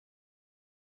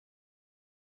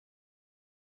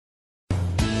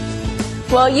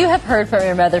Well, you have heard from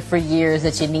your mother for years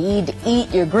that you need to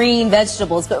eat your green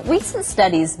vegetables, but recent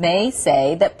studies may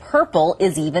say that purple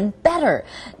is even better.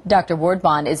 Dr.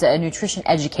 Wardbond is a nutrition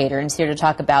educator and is here to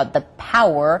talk about the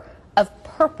power of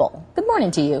purple. Good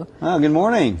morning to you. Oh, good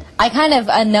morning. I kind of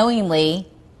unknowingly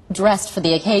dressed for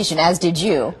the occasion, as did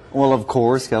you. Well, of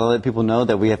course, got to let people know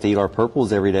that we have to eat our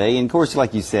purples every day. And of course,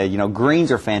 like you said, greens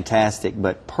are fantastic,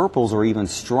 but purples are even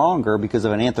stronger because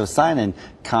of an anthocyanin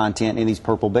content in these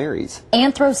purple berries.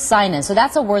 Anthocyanin, so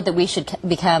that's a word that we should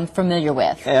become familiar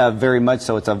with. Very much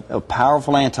so. It's a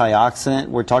powerful antioxidant.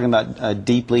 We're talking about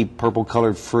deeply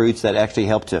purple-colored fruits that actually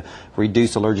help to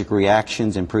reduce allergic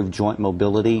reactions, improve joint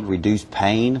mobility, reduce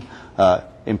pain,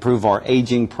 improve our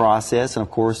aging process, and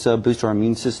of course boost our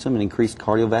immune system and increase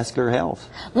cardiovascular health.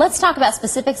 Let's talk about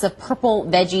specifics of purple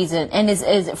veggies, and is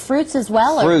it fruits as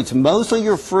well? Or? Fruits, mostly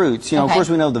your fruits. Okay. Of course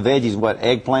we know the veggies, what,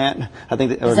 eggplant, I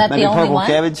think, or maybe purple one?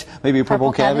 cabbage, maybe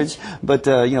purple cabbage. But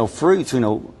fruits,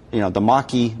 the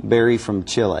Maqui Berry from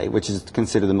Chile, which is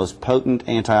considered the most potent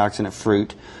antioxidant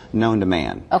fruit known to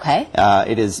man. Okay.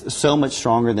 It is so much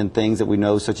stronger than things that we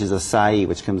know, such as acai,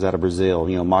 which comes out of Brazil.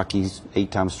 Maqui's 8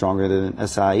 times stronger than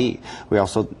acai. We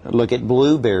also look at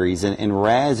blueberries and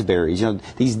raspberries.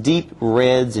 These deep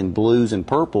reds and blues and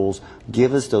purples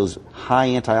give us those high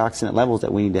antioxidant levels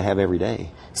that we need to have every day.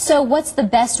 So what's the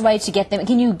best way to get them?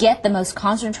 Can you get the most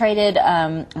concentrated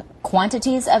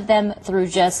quantities of them through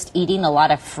just eating a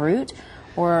lot of fruit,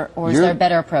 or is there a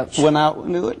better approach? Well,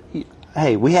 now,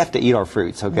 hey, we have to eat our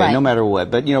fruits, okay, right, no matter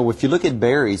what. But, if you look at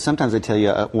berries, sometimes they tell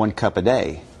you 1 cup a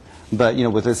day. But,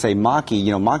 with, let's say, Maqui,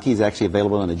 Maqui is actually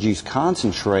available in a juice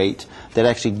concentrate that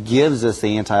actually gives us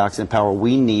the antioxidant power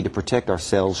we need to protect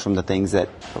ourselves from the things that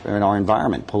are in our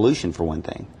environment, pollution for one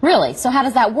thing. Really? So how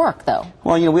does that work, though?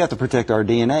 Well, we have to protect our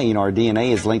DNA. Our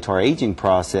DNA is linked to our aging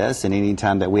process, and any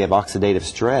time that we have oxidative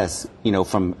stress,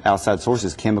 from outside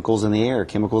sources, chemicals in the air,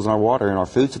 chemicals in our water, in our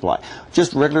food supply,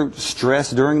 just regular stress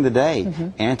during the day,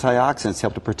 antioxidants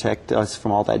help to protect us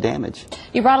from all that damage.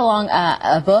 You brought along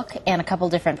a book and a couple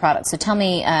different products. So tell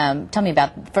me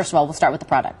about, first of all, we'll start with the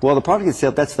product. Well, the product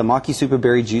itself, that's the Maqui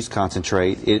Superberry Juice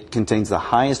Concentrate. It contains the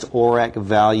highest ORAC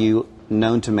value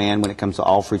known to man when it comes to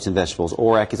all fruits and vegetables.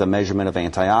 ORAC is a measurement of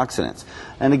antioxidants.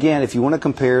 And again, if you want to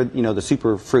compare, the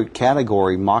superfruit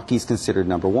category, Maqui is considered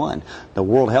 #1. The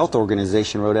World Health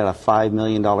Organization wrote out a $5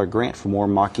 million grant for more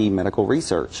Maqui medical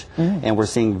research. And we're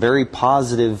seeing very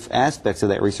positive aspects of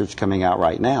that research coming out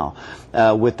right now.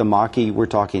 With the Maqui, we're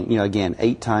talking, again,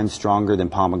 8 times stronger than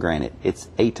pomegranate. It's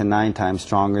 8 to 9 times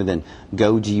stronger than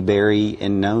goji berry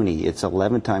and noni. It's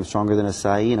 11 times stronger than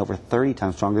acai and over 30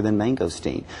 times stronger than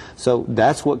mangosteen. So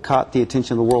that's what caught the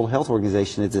attention of the World Health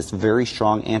Organization, is this very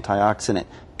strong antioxidant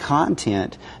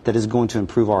content that is going to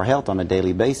improve our health on a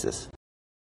daily basis.